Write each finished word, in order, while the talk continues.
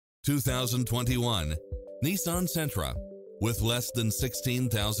2021 Nissan Sentra. With less than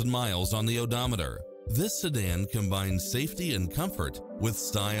 16,000 miles on the odometer, this sedan combines safety and comfort with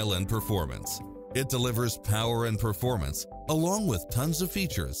style and performance. It delivers power and performance, along with tons of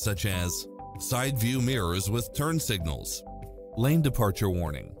features such as side view mirrors with turn signals, lane departure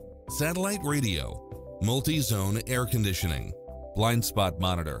warning, satellite radio, multi-zone air conditioning, blind spot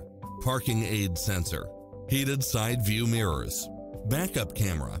monitor, parking aid sensor, heated side view mirrors, backup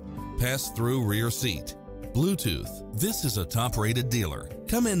camera, pass-through rear seat, Bluetooth. This is a top-rated dealer.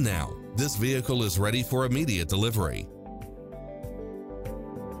 Come in now. This vehicle is ready for immediate delivery.